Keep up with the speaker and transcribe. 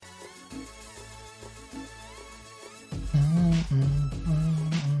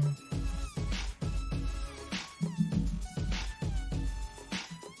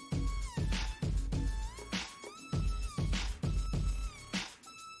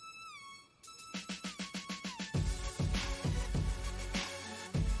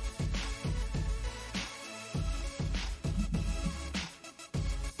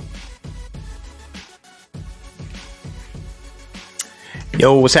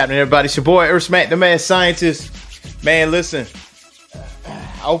Yo, what's happening, everybody? It's your boy, Earthsmack, the mad scientist. Man, listen, I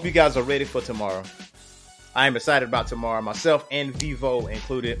hope you guys are ready for tomorrow. I am excited about tomorrow, myself and Vivo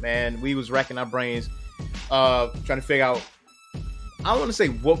included, man. We was racking our brains, trying to figure out, I don't want to say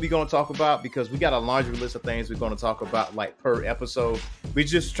what we're going to talk about because we got a laundry list of things we're going to talk about like per episode. We're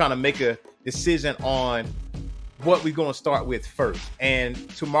just trying to make a decision on what we're going to start with first. And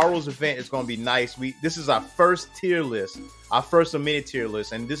tomorrow's event is going to be nice. This is our first tier list, our first mini tier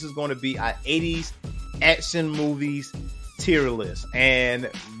list. And this is going to be our 80s action movies tier list. And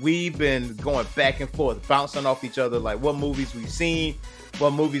we've been going back and forth, bouncing off each other, like what movies we've seen,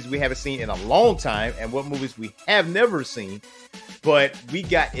 what movies we haven't seen in a long time, and what movies we have never seen. But we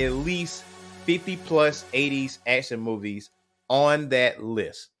got at least 50 plus 80s action movies on that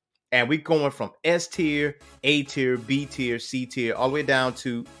list. And we're going from S tier, A tier, B tier, C tier, all the way down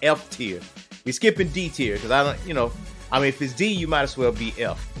to F tier. We're skipping D tier because if it's D, you might as well be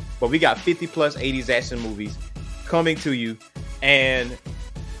F. But we got 50 plus 80s action movies coming to you, and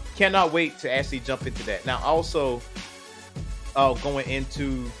cannot wait to actually jump into that. Now, also, going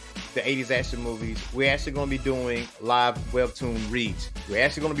into the 80s action movies, we're actually going to be doing live webtoon reads. We're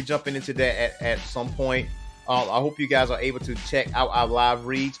actually going to be jumping into that at some point. I hope you guys are able to check out our live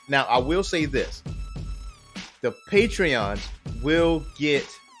reads. Now, I will say this. The Patreons will get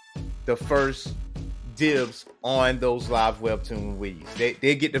the first dibs on those live webtoon reads.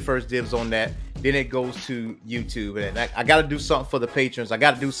 They get the first dibs on that. Then it goes to YouTube. And I got to do something for the patrons. I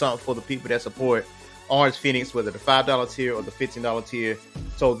got to do something for the people that support Orange Phoenix, whether the $5 tier or the $15 tier.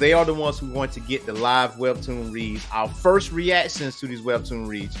 So they are the ones who are going to get the live webtoon reads. Our first reactions to these webtoon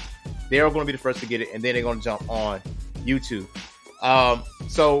reads. They're going to be the first to get it, and then they're going to jump on YouTube.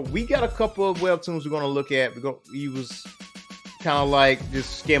 So we got a couple of webtoons we're going to look at. We was kind of like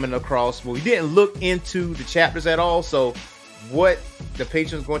just skimming across, but we didn't look into the chapters at all. So what the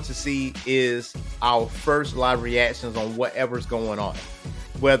patrons going to see is our first live reactions on whatever's going on,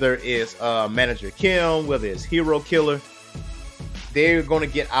 whether it's Manager Kim, whether it's Hero Killer. They're going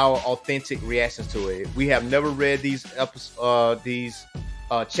to get our authentic reactions to it. We have never read these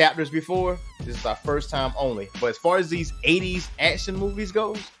chapters before. This is our first time only. But as far as these 80s action movies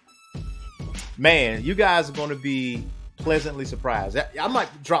goes, man, you guys are going to be pleasantly surprised. I might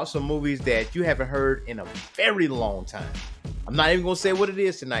drop some movies that you haven't heard in a very long time. I'm not even going to say what it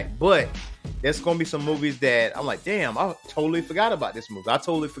is tonight, but there's going to be some movies that I'm like, damn, I totally forgot about this movie. I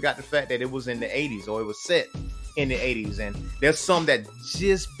totally forgot the fact that it was in the 80s or it was set in the 80s. And there's some that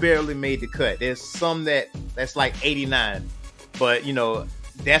just barely made the cut. There's some that's like 89, but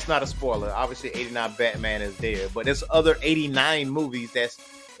that's not a spoiler. Obviously, 89 Batman is there, but there's other 89 movies that's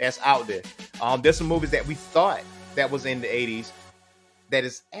out there. There's some movies that we thought that was in the 80s that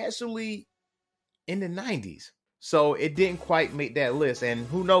is actually in the 90s. So it didn't quite make that list. And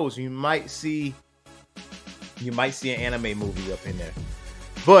who knows, you might see an anime movie up in there.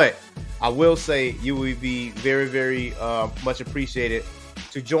 But I will say you will be very, very much appreciated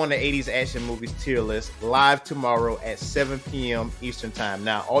to join the 80s action movies tier list live tomorrow at 7 p.m. Eastern time.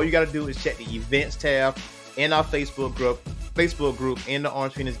 Now, all you got to do is check the events tab in our Facebook group in the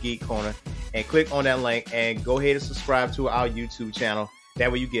Orange Phoenix Geek Corner, and click on that link and go ahead and subscribe to our YouTube channel.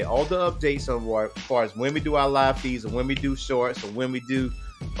 That way you get all the updates on as far as when we do our live feeds, or when we do shorts, or when we do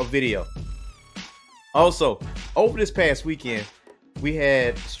a video. Also, over this past weekend, we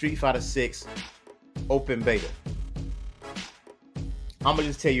had Street Fighter 6 open beta. I'm going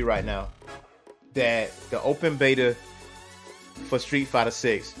to just tell you right now that the open beta for Street Fighter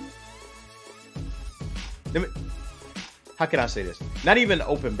 6, how can I say this? Not even the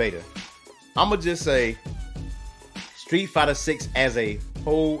open beta. I'm going to just say Street Fighter 6 as a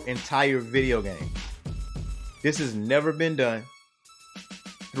whole entire video game. This has never been done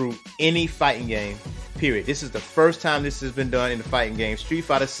through any fighting game, period. This is the first time this has been done in the fighting game. Street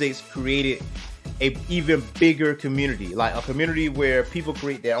Fighter 6 created a even bigger community, like a community where people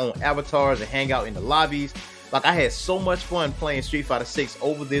create their own avatars and hang out in the lobbies. Like, I had so much fun playing Street Fighter 6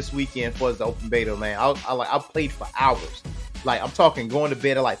 over this weekend for the open beta, man. I played for hours. Like, I'm talking going to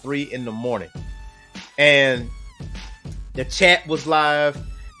bed at like 3 in the morning. And the chat was live.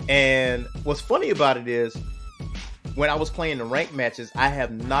 And what's funny about it is, when I was playing the ranked matches, I have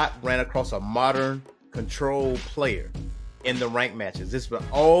not ran across a modern control player in the ranked matches. This was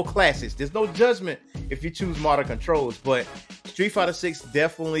all classics. There's no judgment if you choose modern controls, but Street Fighter 6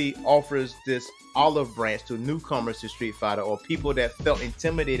 definitely offers this olive branch to newcomers to Street Fighter, or people that felt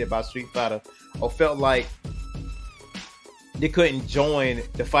intimidated by Street Fighter, or felt like they couldn't join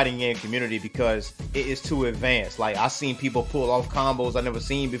the fighting game community because it is too advanced. Like, I've seen people pull off combos I never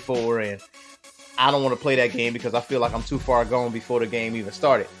seen before, and I don't want to play that game because I feel like I'm too far gone before the game even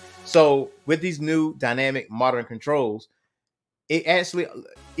started. So with these new dynamic modern controls, it actually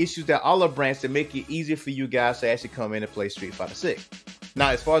issues that olive branch to make it easier for you guys to actually come in and play Street Fighter 6. Now,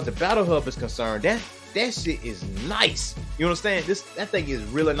 as far as the Battle Hub is concerned, that shit is nice. You understand? That thing is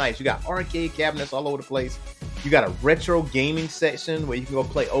really nice. You got arcade cabinets all over the place. You got a retro gaming section where you can go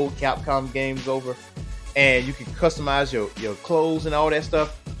play old Capcom games over, and you can customize your clothes and all that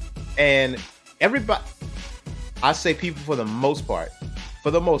stuff. And everybody, I say people for the most part,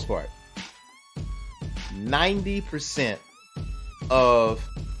 90% of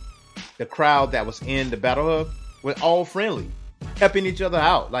the crowd that was in the Battle Hub were all friendly, helping each other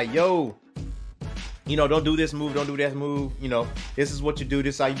out. Like, yo, don't do this move, don't do that move. This is what you do.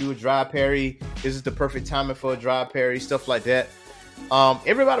 This is how you do a dry parry. This is the perfect timing for a dry parry, stuff like that.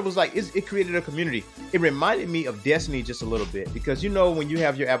 Everybody was like, it created a community. It reminded me of Destiny just a little bit because, when you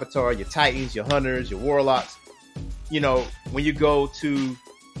have your avatar, your Titans, your Hunters, your Warlocks, when you go to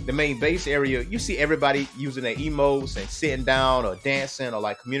the main base area, you see everybody using their emotes and sitting down or dancing or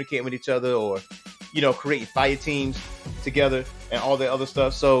like communicating with each other or, creating fire teams together and all that other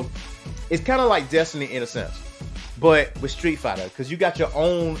stuff. So it's kind of like Destiny in a sense, but with Street Fighter, because you got your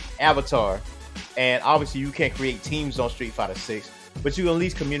own avatar, and obviously you can't create teams on Street Fighter 6, but you can at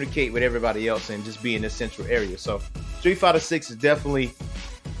least communicate with everybody else and just be in this central area. So Street Fighter 6 is definitely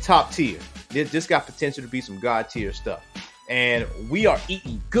top tier. This got potential to be some god tier stuff. And we are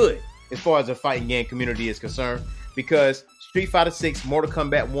eating good as far as the fighting game community is concerned, because Street Fighter 6, Mortal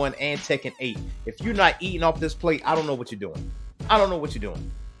Kombat 1, and Tekken 8. If you're not eating off this plate, I don't know what you're doing.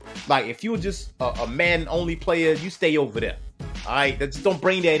 Like, if you're just a man-only player, you stay over there. All right? Just don't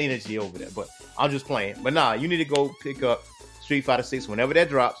bring that energy over there. But I'm just playing. But nah, you need to go pick up Street Fighter 6 whenever that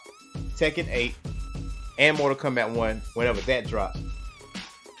drops, Tekken 8, and Mortal Kombat 1 whenever that drops.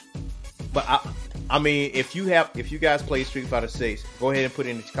 But I mean, if you guys play Street Fighter 6, go ahead and put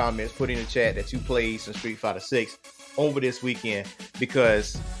in the comments, put in the chat that you played some Street Fighter 6 over this weekend,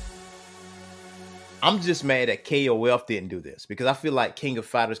 because I'm just mad that KOF didn't do this, because I feel like King of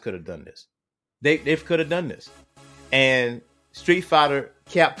Fighters could have done this. They could have done this. And Street Fighter,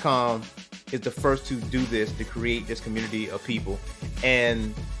 Capcom is the first to do this, to create this community of people.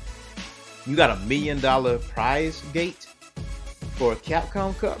 And you got $1 million prize gate for a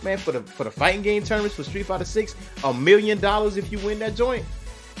Capcom Cup, man, for the fighting game tournaments for Street Fighter 6, $1 million if you win that joint.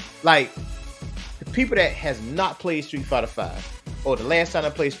 Like, the people that has not played Street Fighter 5, or the last time I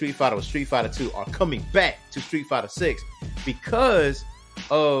played Street Fighter was Street Fighter 2, are coming back to Street Fighter 6 because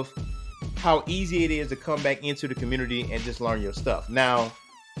of how easy it is to come back into the community and just learn your stuff. Now,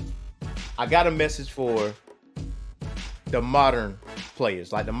 I got a message for the modern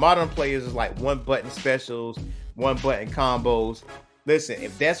players. Like, the modern players is like one button specials, one button combos. Listen,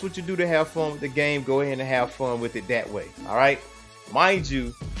 if that's what you do to have fun with the game, go ahead and have fun with it that way. All right. Mind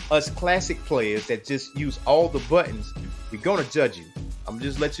you, us classic players that just use all the buttons, we're going to judge you. I'm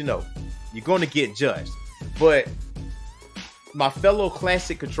just let you know. You're going to get judged. But my fellow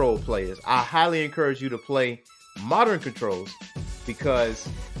classic control players, I highly encourage you to play modern controls, because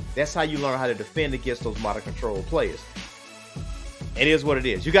that's how you learn how to defend against those modern control players. It is what it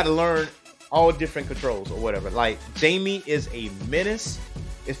is. You got to learn all different controls or whatever. Like, Jamie is a menace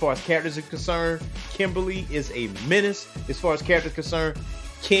as far as characters are concerned. Kimberly is a menace as far as characters are concerned.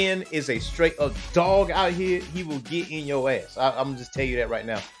 Ken is a straight up dog out here. He will get in your ass. I'm gonna just tell you that right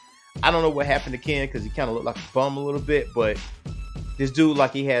now. I don't know what happened to Ken, because he kind of looked like a bum a little bit, but this dude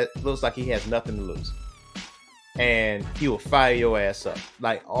looks like he has nothing to lose, and he will fire your ass up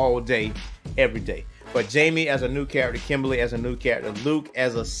like all day, every day. But Jamie as a new character, Kimberly as a new character, Luke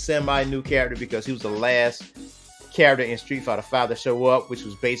as a semi-new character, because he was the last character in Street Fighter 5 to show up, which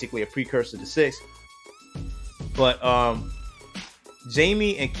was basically a precursor to 6. But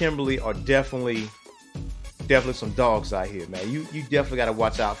Jamie and Kimberly are definitely some dogs out here, man. You definitely got to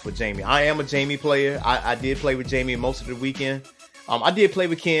watch out for Jamie. I am a Jamie player. I did play with Jamie most of the weekend. I did play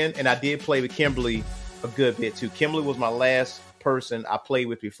with Ken, and I did play with Kimberly a good bit too. Kimberly was my last person I played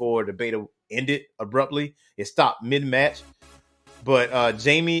with before the beta ended abruptly. It stopped mid-match. But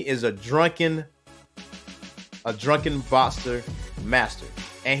Jamie is a drunken boxer master,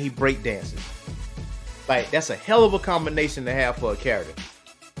 and he break dances. Like, that's a hell of a combination to have for a character.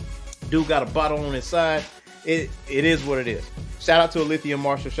 Dude got a bottle on his side. It is what it is. Shout out to Alithia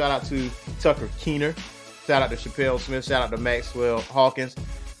Marshall. Shout out to Tucker Keener. Shout out to Chappelle Smith. Shout out to Maxwell Hawkins.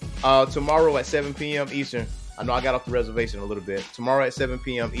 Tomorrow at 7 p.m. Eastern. I know I got off the reservation a little bit. Tomorrow at 7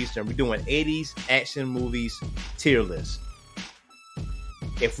 p.m. Eastern, we're doing 80s action movies tier list.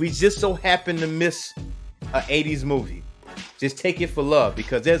 If we just so happen to miss an 80s movie, just take it for love,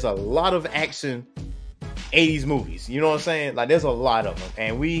 because there's a lot of action 80s movies. You know what I'm saying? Like, there's a lot of them.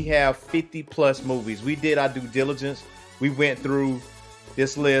 And we have 50 plus movies. We did our due diligence. We went through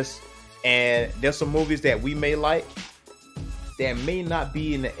this list, and there's some movies that we may like that may not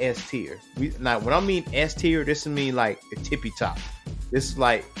be in the S tier. Now, when I mean S tier, this mean like the tippy top. This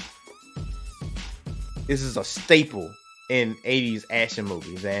is a staple in 80s action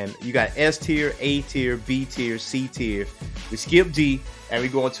movies. And you got S tier, A tier, B tier, C tier. We skip D and we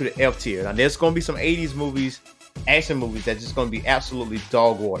go into the F tier. Now, there's going to be some 80s movies, action movies, that's just going to be absolutely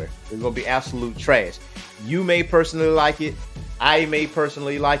dog water. They're going to be absolute trash. You may personally like it. I may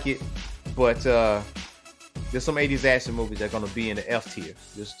personally like it. But there's some 80s action movies that are going to be in the F tier.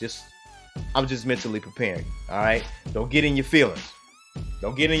 I'm just mentally preparing. All right? Don't get in your feelings.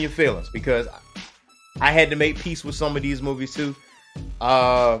 Don't get in your feelings, because I had to make peace with some of these movies too.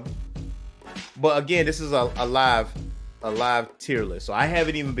 But again, this is a live tier list, so I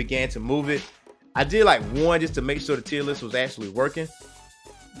haven't even began to move it. I did like one just to make sure the tier list was actually working.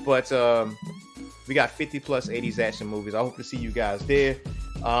 But we got 50 plus 80s action movies. I hope to see you guys there.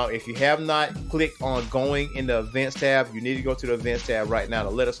 If you have not clicked on going in the events tab, you need to go to the events tab right now to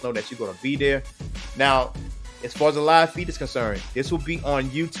let us know that you're going to be there. Now, as far as the live feed is concerned, this will be on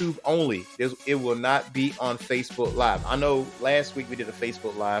YouTube only. It will not be on Facebook Live. I know last week we did a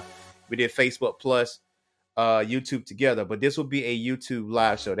Facebook Live. We did Facebook plus YouTube together, but this will be a YouTube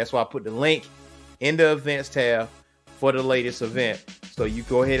live show. That's why I put the link in the events tab for the latest event. So you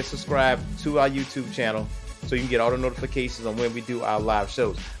go ahead and subscribe to our YouTube channel so you can get all the notifications on when we do our live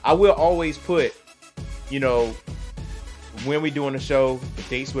shows. I will always put, when we're doing the show, the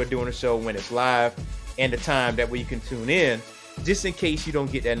dates we're doing the show, when it's live, and the time, that way you can tune in, just in case you don't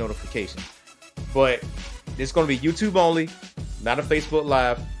get that notification. But it's going to be YouTube only, not a Facebook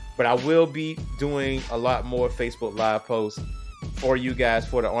Live. But I will be doing a lot more Facebook Live posts for you guys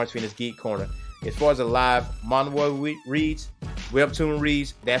for the Orange Phoenix Geek Corner. As far as the live Monroe reads, Webtoon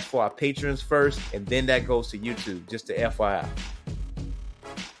reads, that's for our patrons first, and then that goes to YouTube, just to FYI.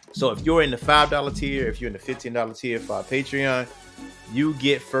 So if you're in the $5 tier, if you're in the $15 tier for our Patreon, you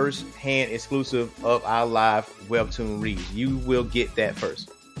get first-hand exclusive of our live Webtoon reads. You will get that first.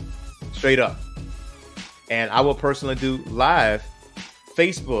 Straight up. And I will personally do live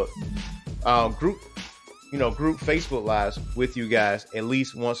Facebook group Facebook lives with you guys at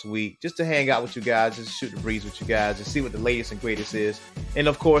least once a week, just to hang out with you guys, just shoot the breeze with you guys and see what the latest and greatest is. And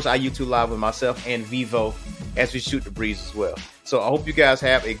of course, I YouTube live with myself and Vivo as we shoot the breeze as well. So I hope you guys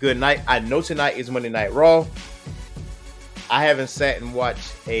have a good night. I know tonight is Monday Night Raw. I haven't sat and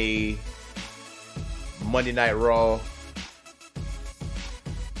watched a Monday Night Raw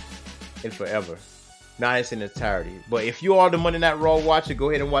in forever. Not in its entirety. But if you are the Monday Night Raw watcher, go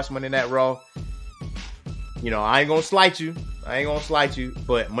ahead and watch Monday Night Raw. I ain't gonna slight you.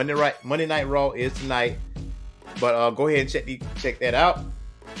 But Monday Night Raw is tonight. But go ahead and check that out.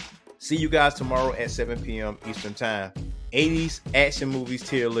 See you guys tomorrow at 7 p.m. Eastern Time. 80s action movies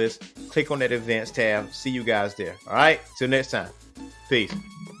tier list. Click on that events tab. See you guys there. All right. Till next time. Peace.